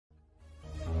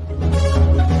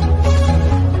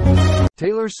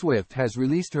Taylor Swift has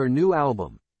released her new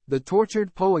album, The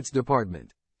Tortured Poets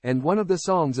Department, and one of the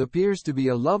songs appears to be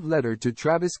a love letter to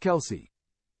Travis Kelce.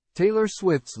 Taylor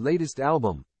Swift's latest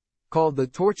album, called The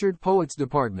Tortured Poets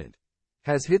Department,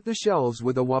 has hit the shelves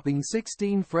with a whopping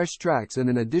 16 fresh tracks and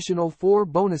an additional 4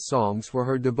 bonus songs for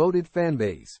her devoted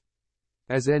fanbase.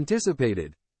 As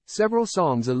anticipated, several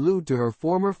songs allude to her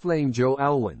former flame Joe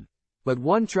Alwyn, but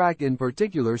one track in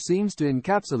particular seems to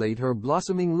encapsulate her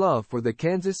blossoming love for the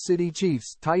Kansas City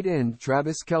Chiefs tight end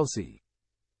Travis Kelce.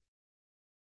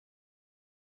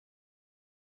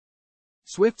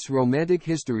 Swift's romantic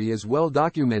history is well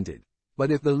documented,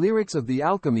 but if the lyrics of The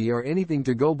Alchemy are anything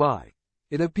to go by,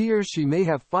 it appears she may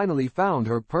have finally found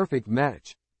her perfect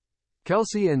match.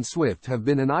 Kelce and Swift have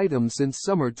been an item since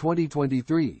summer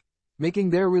 2023, making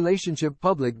their relationship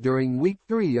public during Week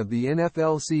 3 of the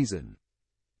NFL season.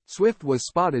 Swift was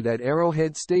spotted at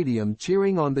Arrowhead Stadium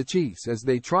cheering on the Chiefs as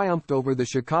they triumphed over the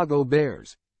Chicago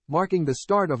Bears, marking the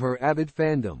start of her avid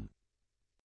fandom.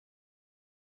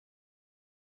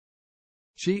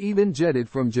 She even jetted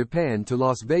from Japan to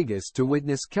Las Vegas to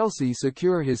witness Kelce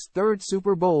secure his third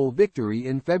Super Bowl victory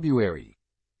in February.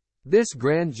 This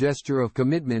grand gesture of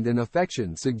commitment and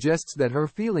affection suggests that her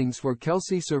feelings for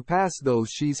Kelce surpass those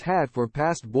she's had for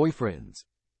past boyfriends.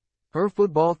 Her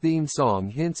football-themed song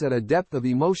hints at a depth of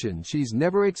emotion she's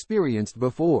never experienced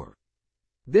before.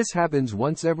 "This happens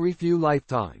once every few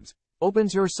lifetimes,"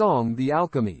 opens her song The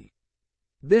Alchemy.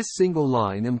 This single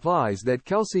line implies that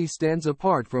Kelce stands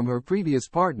apart from her previous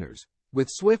partners, with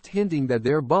Swift hinting that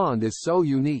their bond is so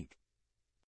unique.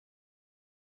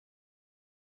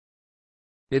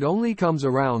 It only comes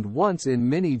around once in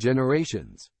many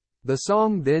generations. The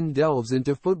song then delves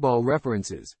into football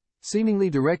references, seemingly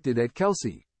directed at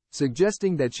Kelce,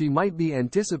 suggesting that she might be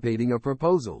anticipating a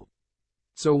proposal.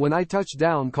 "So when I touch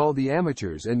down, call the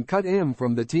amateurs and cut him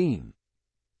from the team.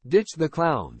 Ditch the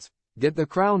clowns, get the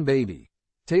crown, baby,"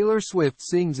 Taylor Swift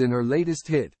sings in her latest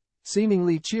hit,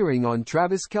 seemingly cheering on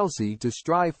Travis Kelce to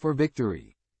strive for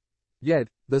victory. Yet,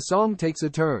 the song takes a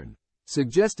turn,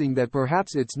 suggesting that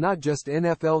perhaps it's not just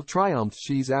NFL triumphs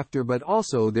she's after but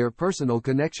also their personal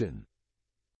connection.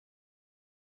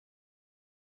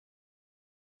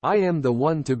 "I am the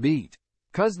one to beat.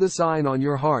 'Cause the sign on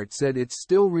your heart said it's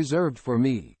still reserved for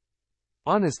me.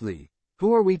 Honestly,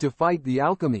 who are we to fight the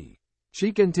alchemy?"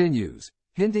 she continues,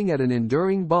 hinting at an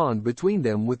enduring bond between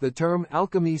them with the term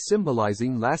alchemy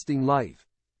symbolizing lasting life.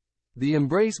 The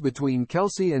embrace between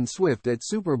Kelce and Swift at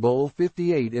Super Bowl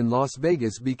 58 in Las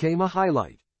Vegas became a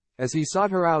highlight, as he sought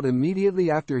her out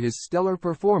immediately after his stellar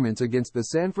performance against the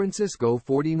San Francisco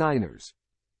 49ers.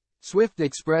 Swift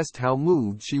expressed how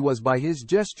moved she was by his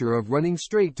gesture of running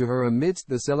straight to her amidst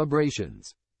the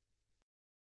celebrations.